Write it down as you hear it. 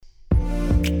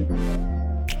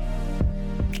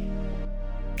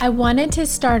I wanted to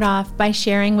start off by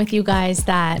sharing with you guys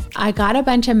that I got a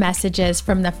bunch of messages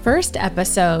from the first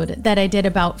episode that I did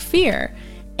about fear,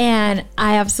 and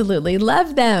I absolutely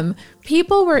love them.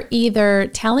 People were either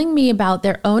telling me about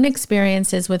their own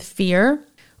experiences with fear,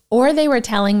 or they were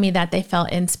telling me that they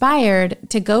felt inspired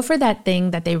to go for that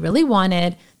thing that they really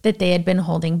wanted that they had been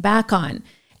holding back on.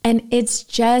 And it's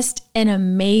just an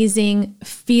amazing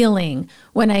feeling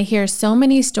when I hear so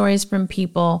many stories from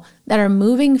people that are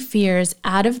moving fears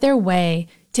out of their way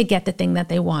to get the thing that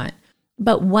they want.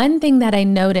 But one thing that I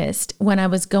noticed when I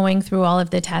was going through all of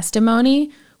the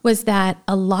testimony was that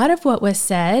a lot of what was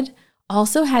said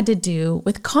also had to do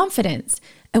with confidence.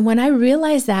 And when I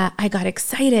realized that, I got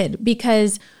excited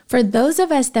because for those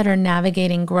of us that are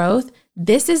navigating growth,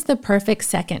 this is the perfect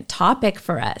second topic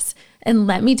for us. And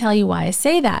let me tell you why I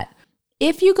say that.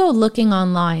 If you go looking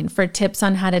online for tips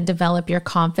on how to develop your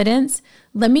confidence,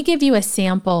 let me give you a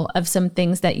sample of some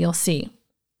things that you'll see.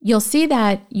 You'll see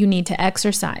that you need to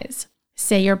exercise,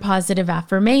 say your positive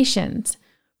affirmations,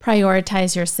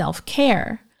 prioritize your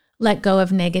self-care, let go of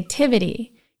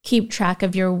negativity, keep track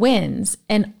of your wins,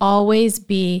 and always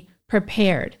be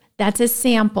prepared. That's a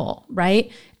sample,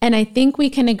 right? And I think we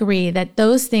can agree that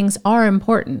those things are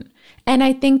important. And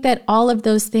I think that all of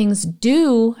those things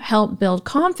do help build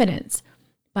confidence.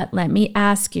 But let me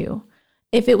ask you,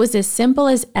 if it was as simple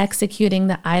as executing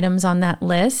the items on that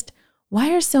list,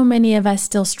 why are so many of us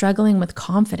still struggling with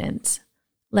confidence?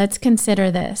 Let's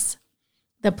consider this.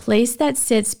 The place that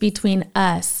sits between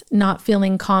us not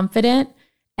feeling confident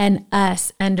and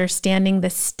us understanding the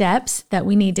steps that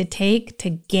we need to take to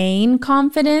gain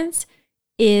confidence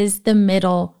is the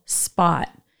middle spot.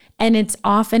 And it's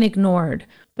often ignored.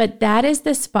 But that is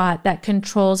the spot that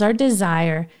controls our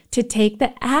desire to take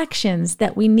the actions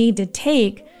that we need to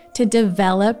take to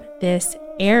develop this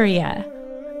area.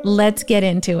 Let's get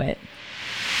into it.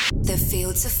 The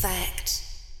Fields Effect.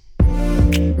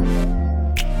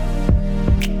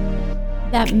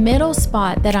 That middle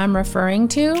spot that I'm referring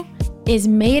to is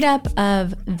made up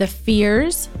of the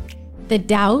fears, the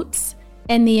doubts,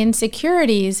 and the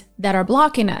insecurities that are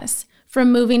blocking us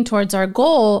from moving towards our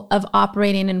goal of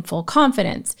operating in full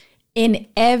confidence in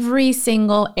every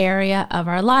single area of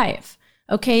our life.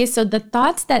 Okay, so the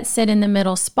thoughts that sit in the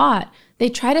middle spot, they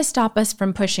try to stop us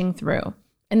from pushing through.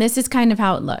 And this is kind of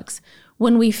how it looks.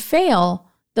 When we fail,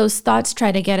 those thoughts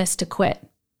try to get us to quit.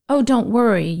 Oh, don't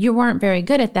worry, you weren't very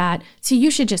good at that, so you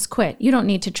should just quit. You don't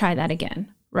need to try that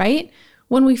again, right?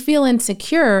 When we feel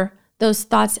insecure, those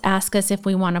thoughts ask us if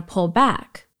we want to pull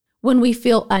back. When we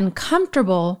feel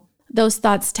uncomfortable, those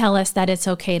thoughts tell us that it's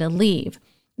okay to leave.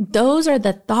 Those are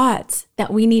the thoughts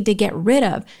that we need to get rid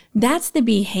of. That's the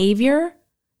behavior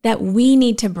that we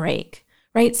need to break,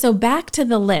 right? So back to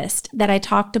the list that I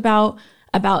talked about,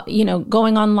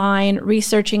 going online,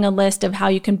 researching a list of how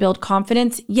you can build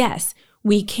confidence. Yes,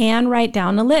 we can write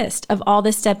down a list of all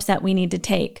the steps that we need to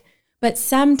take. But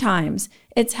sometimes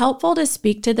it's helpful to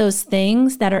speak to those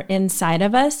things that are inside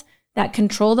of us that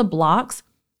control the blocks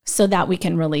so that we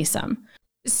can release them.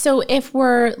 So if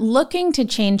we're looking to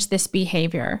change this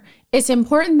behavior, it's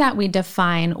important that we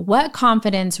define what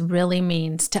confidence really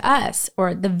means to us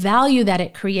or the value that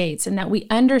it creates and that we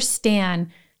understand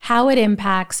how it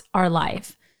impacts our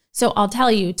life. So I'll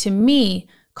tell you, to me,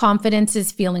 confidence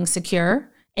is feeling secure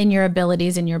in your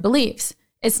abilities and your beliefs.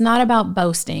 It's not about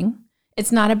boasting.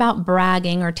 It's not about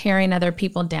bragging or tearing other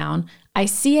people down. I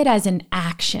see it as an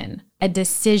action, a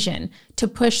decision to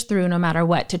push through no matter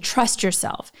what, to trust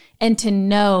yourself and to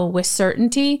know with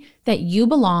certainty that you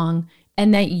belong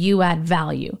and that you add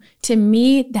value. To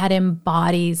me, that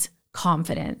embodies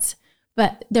confidence.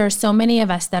 But there are so many of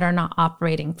us that are not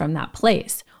operating from that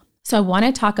place. So I want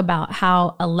to talk about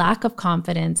how a lack of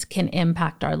confidence can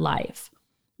impact our life.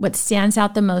 What stands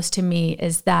out the most to me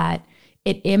is that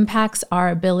it impacts our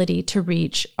ability to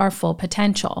reach our full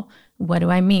potential. What do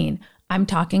I mean? I'm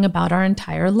talking about our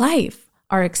entire life,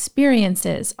 our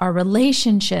experiences, our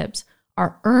relationships,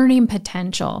 our earning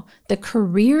potential, the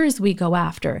careers we go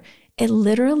after. It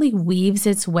literally weaves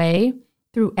its way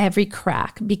through every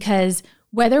crack because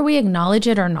whether we acknowledge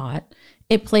it or not,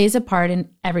 it plays a part in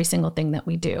every single thing that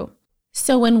we do.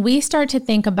 So when we start to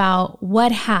think about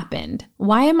what happened,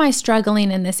 why am I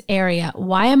struggling in this area?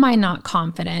 Why am I not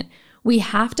confident? We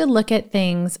have to look at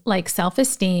things like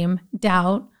self-esteem,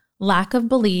 doubt, lack of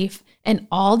belief, and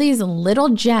all these little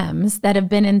gems that have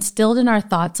been instilled in our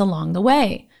thoughts along the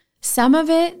way. Some of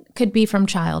it could be from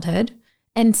childhood,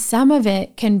 and some of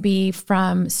it can be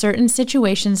from certain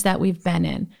situations that we've been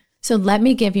in. So let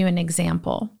me give you an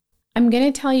example. I'm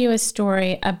going to tell you a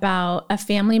story about a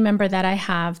family member that I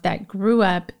have that grew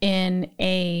up in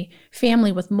a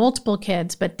family with multiple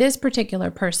kids, but this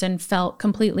particular person felt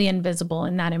completely invisible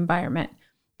in that environment.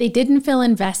 They didn't feel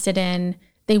invested in,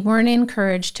 they weren't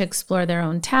encouraged to explore their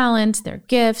own talents, their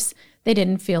gifts. They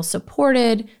didn't feel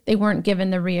supported. They weren't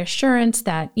given the reassurance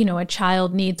that, a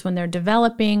child needs when they're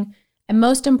developing. And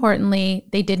most importantly,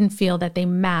 they didn't feel that they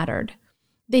mattered.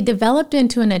 They developed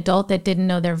into an adult that didn't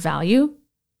know their value,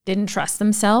 didn't trust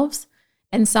themselves,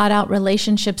 and sought out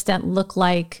relationships that looked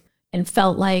like and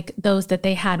felt like those that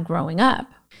they had growing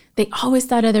up. They always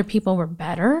thought other people were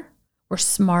better, were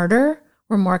smarter,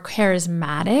 were more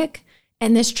charismatic,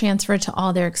 and this transferred to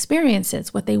all their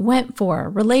experiences, what they went for,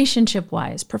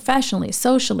 relationship-wise, professionally,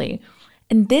 socially.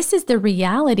 And this is the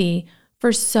reality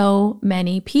for so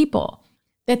many people.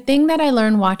 The thing that I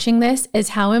learned watching this is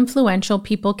how influential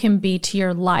people can be to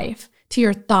your life, to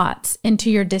your thoughts, and to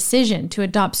your decision to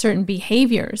adopt certain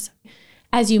behaviors.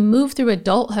 As you move through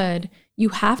adulthood, you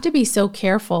have to be so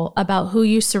careful about who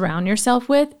you surround yourself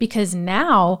with, because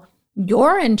now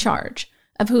you're in charge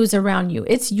of who's around you.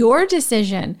 It's your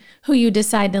decision who you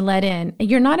decide to let in.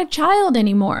 You're not a child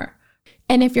anymore.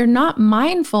 And if you're not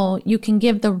mindful, you can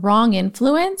give the wrong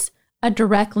influence a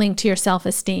direct link to your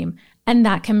self-esteem, and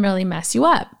that can really mess you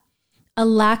up. A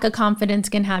lack of confidence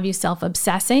can have you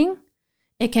self-obsessing.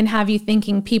 It can have you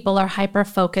thinking people are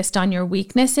hyper-focused on your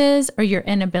weaknesses or your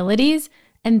inabilities,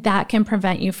 and that can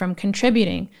prevent you from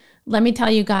contributing. Let me tell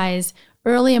you guys,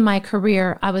 early in my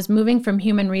career, I was moving from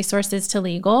human resources to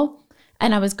legal,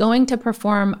 and I was going to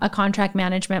perform a contract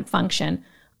management function.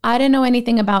 I didn't know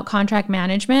anything about contract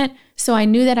management, so I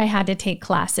knew that I had to take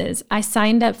classes. I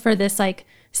signed up for this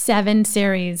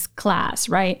 7-series class,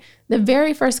 right? The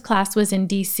very first class was in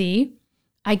DC.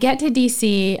 I get to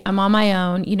DC, I'm on my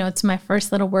own, it's my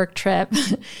first little work trip.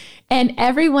 And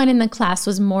everyone in the class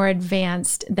was more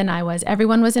advanced than I was.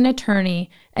 Everyone was an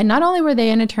attorney. And not only were they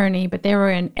an attorney, but they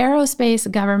were in aerospace,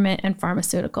 government, and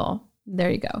pharmaceutical.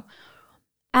 There you go.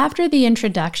 After the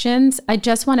introductions, I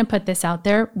just want to put this out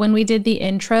there. When we did the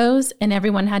intros and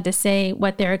everyone had to say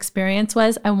what their experience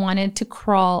was, I wanted to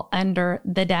crawl under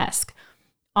the desk.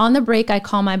 On the break, I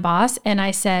call my boss and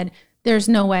I said, there's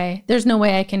no way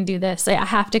I can do this. I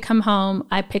have to come home.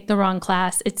 I picked the wrong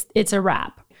class. It's a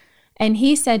wrap. And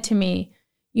he said to me,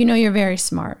 you're very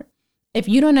smart. If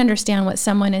you don't understand what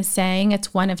someone is saying,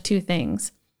 it's one of two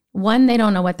things. One, they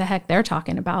don't know what the heck they're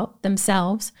talking about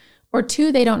themselves. Or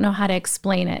two, they don't know how to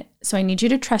explain it. So I need you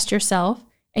to trust yourself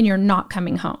and you're not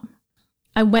coming home.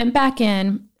 I went back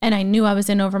in and I knew I was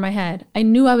in over my head. But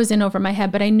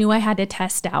I knew I had to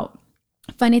test out.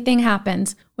 Funny thing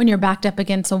happens when you're backed up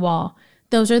against a wall.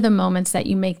 Those are the moments that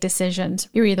you make decisions.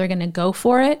 You're either going to go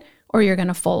for it or you're going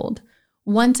to fold.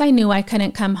 Once I knew I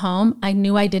couldn't come home, I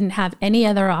knew I didn't have any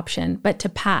other option but to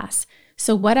pass.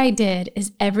 So what I did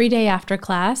is every day after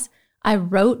class, I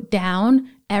wrote down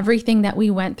everything that we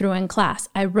went through in class.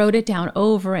 I wrote it down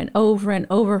over and over and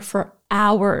over for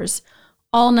hours,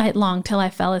 all night long till I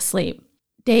fell asleep.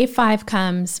 Day 5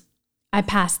 comes, I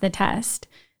passed the test.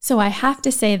 So I have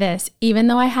to say this, even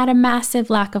though I had a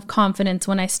massive lack of confidence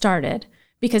when I started,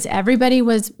 because everybody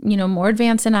was, more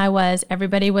advanced than I was.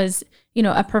 Everybody was,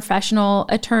 a professional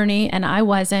attorney and I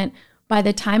wasn't. By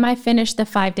the time I finished the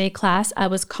 5-day class, I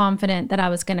was confident that I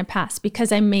was going to pass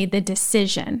because I made the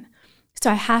decision. So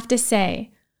I have to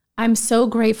say, I'm so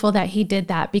grateful that he did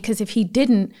that, because if he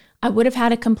didn't, I would have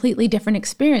had a completely different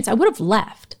experience. I would have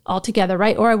left altogether,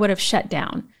 right? Or I would have shut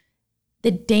down. The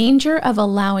danger of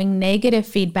allowing negative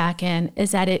feedback in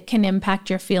is that it can impact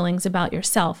your feelings about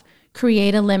yourself,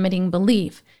 create a limiting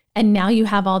belief, and now you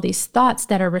have all these thoughts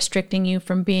that are restricting you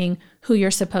from being who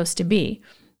you're supposed to be.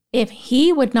 If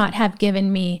he would not have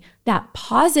given me that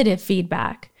positive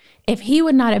feedback, if he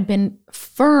would not have been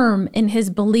firm in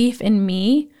his belief in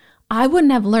me, I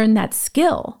wouldn't have learned that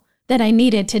skill that I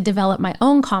needed to develop my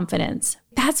own confidence.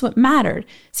 That's what mattered.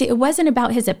 See, it wasn't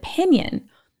about his opinion.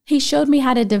 He showed me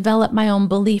how to develop my own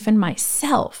belief in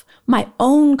myself, my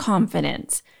own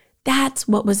confidence. That's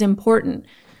what was important,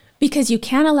 because you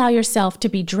can't allow yourself to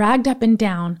be dragged up and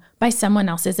down by someone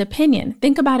else's opinion.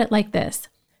 Think about it like this.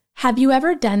 Have you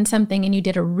ever done something and you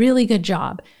did a really good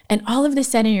job, and all of a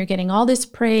sudden you're getting all this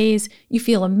praise, you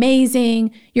feel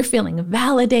amazing, you're feeling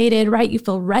validated, right? You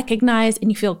feel recognized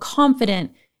and you feel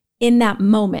confident in that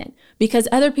moment because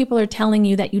other people are telling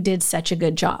you that you did such a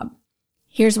good job.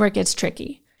 Here's where it gets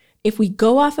tricky. If we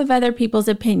go off of other people's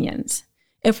opinions,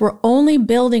 if we're only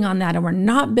building on that and we're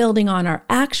not building on our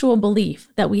actual belief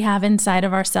that we have inside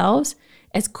of ourselves,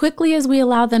 as quickly as we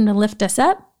allow them to lift us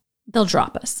up, they'll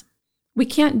drop us. We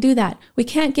can't do that. We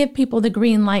can't give people the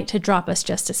green light to drop us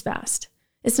just as fast.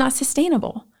 It's not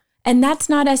sustainable. And that's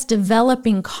not us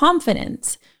developing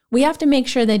confidence. We have to make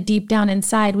sure that deep down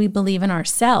inside, we believe in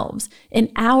ourselves,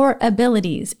 in our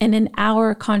abilities, and in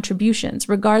our contributions,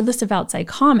 regardless of outside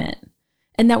comment,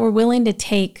 and that we're willing to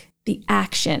take the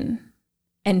action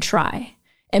and try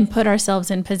and put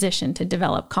ourselves in position to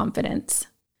develop confidence.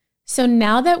 So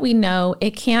now that we know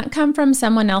it can't come from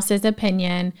someone else's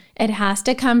opinion, it has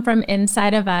to come from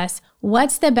inside of us,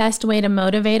 what's the best way to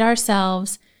motivate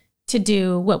ourselves to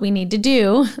do what we need to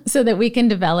do so that we can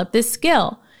develop this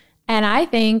skill? And I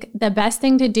think the best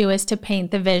thing to do is to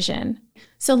paint the vision.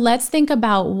 So let's think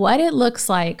about what it looks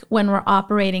like when we're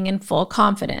operating in full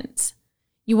confidence.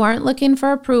 You aren't looking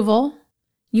for approval.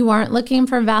 You aren't looking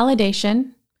for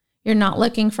validation. You're not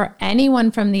looking for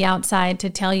anyone from the outside to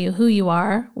tell you who you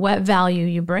are, what value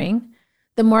you bring.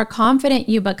 The more confident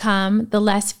you become, the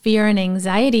less fear and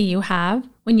anxiety you have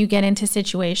when you get into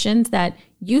situations that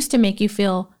used to make you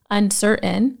feel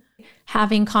uncertain.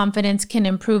 Having confidence can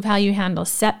improve how you handle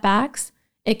setbacks.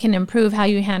 It can improve how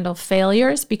you handle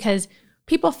failures because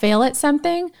people fail at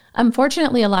something.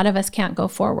 Unfortunately, a lot of us can't go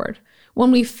forward.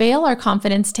 When we fail, our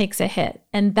confidence takes a hit.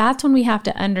 And that's when we have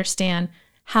to understand,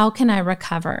 how can I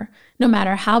recover? No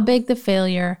matter how big the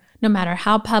failure, no matter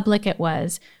how public it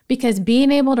was, because being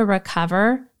able to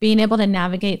recover, being able to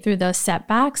navigate through those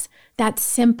setbacks, that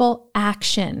simple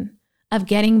action of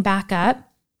getting back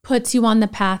up puts you on the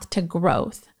path to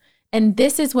growth. And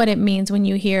this is what it means when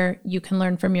you hear you can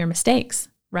learn from your mistakes,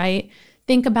 right?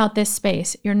 Think about this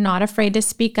space. You're not afraid to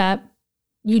speak up.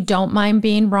 You don't mind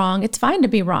being wrong. It's fine to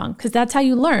be wrong because that's how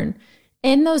you learn.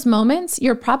 In those moments,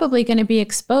 you're probably going to be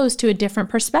exposed to a different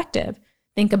perspective.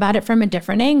 Think about it from a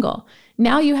different angle.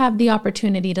 Now you have the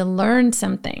opportunity to learn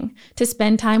something, to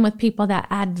spend time with people that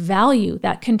add value,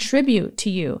 that contribute to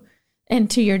you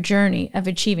and to your journey of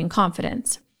achieving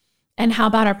confidence. And how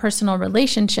about our personal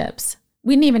relationships?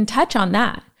 We didn't even touch on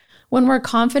that. When we're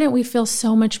confident, we feel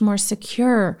so much more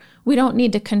secure. We don't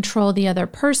need to control the other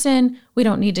person. We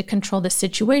don't need to control the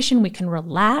situation. We can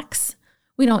relax.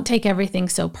 We don't take everything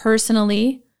so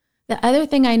personally. The other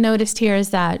thing I noticed here is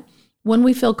that when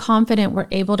we feel confident, we're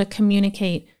able to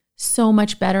communicate so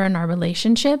much better in our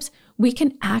relationships. We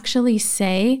can actually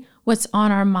say what's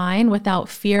on our mind without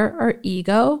fear or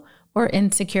ego or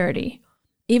insecurity.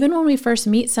 Even when we first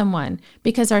meet someone,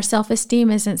 because our self-esteem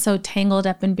isn't so tangled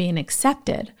up in being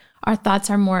accepted. Our thoughts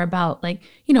are more about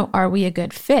are we a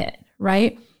good fit,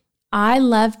 right? I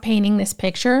love painting this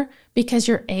picture because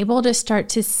you're able to start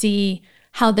to see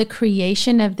how the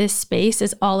creation of this space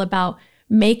is all about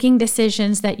making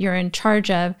decisions that you're in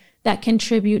charge of that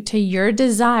contribute to your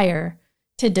desire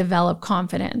to develop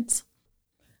confidence.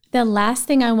 The last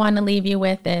thing I want to leave you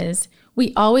with is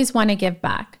we always want to give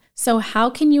back. So how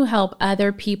can you help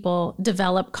other people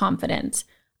develop confidence?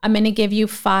 I'm going to give you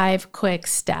 5 quick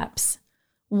steps.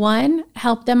 1,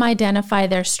 help them identify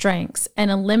their strengths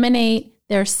and eliminate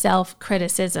their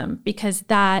self-criticism because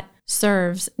that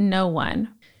serves no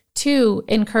one. 2,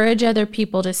 encourage other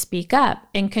people to speak up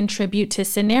and contribute to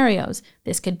scenarios.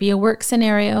 This could be a work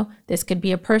scenario. This could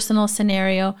be a personal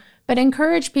scenario, but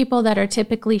encourage people that are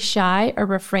typically shy or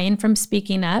refrain from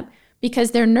speaking up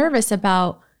because they're nervous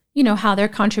about how their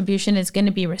contribution is going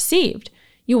to be received.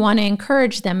 You want to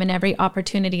encourage them in every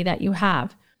opportunity that you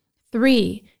have.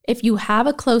 3, if you have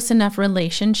a close enough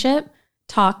relationship,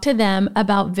 talk to them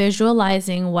about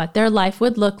visualizing what their life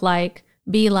would look like,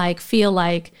 be like, feel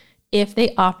like if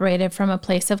they operated from a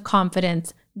place of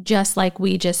confidence, just like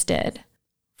we just did.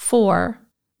 4,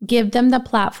 give them the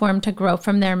platform to grow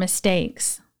from their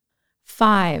mistakes.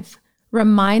 5,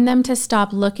 remind them to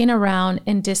stop looking around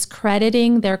and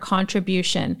discrediting their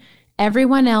contribution.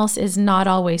 Everyone else is not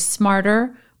always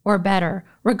smarter or better.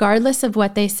 Regardless of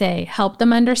what they say, help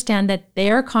them understand that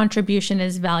their contribution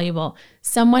is valuable.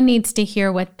 Someone needs to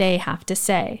hear what they have to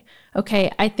say.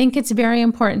 Okay, I think it's very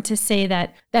important to say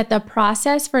that the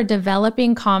process for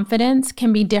developing confidence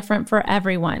can be different for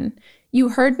everyone. You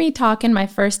heard me talk in my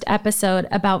first episode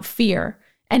about fear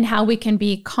and how we can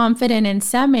be confident in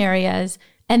some areas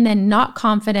and then not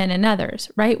confident in others,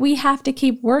 right? We have to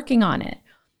keep working on it.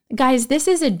 Guys, this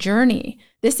is a journey.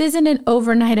 This isn't an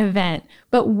overnight event,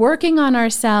 but working on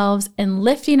ourselves and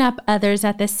lifting up others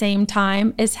at the same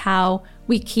time is how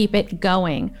we keep it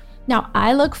going. Now,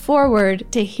 I look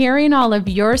forward to hearing all of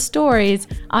your stories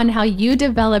on how you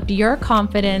developed your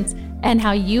confidence and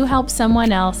how you help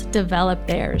someone else develop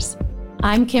theirs.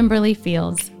 I'm Kimberly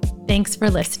Fields. Thanks for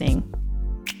listening.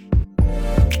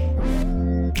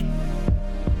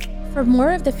 For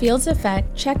more of The Fields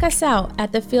Effect, check us out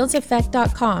at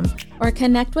thefieldseeffect.com or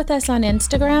connect with us on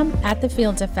Instagram at The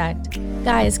Fields Effect.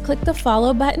 Guys, click the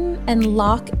follow button and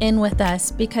lock in with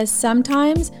us, because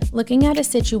sometimes looking at a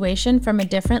situation from a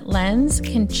different lens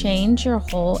can change your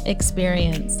whole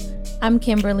experience. I'm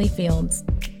Kimberly Fields.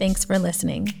 Thanks for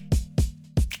listening.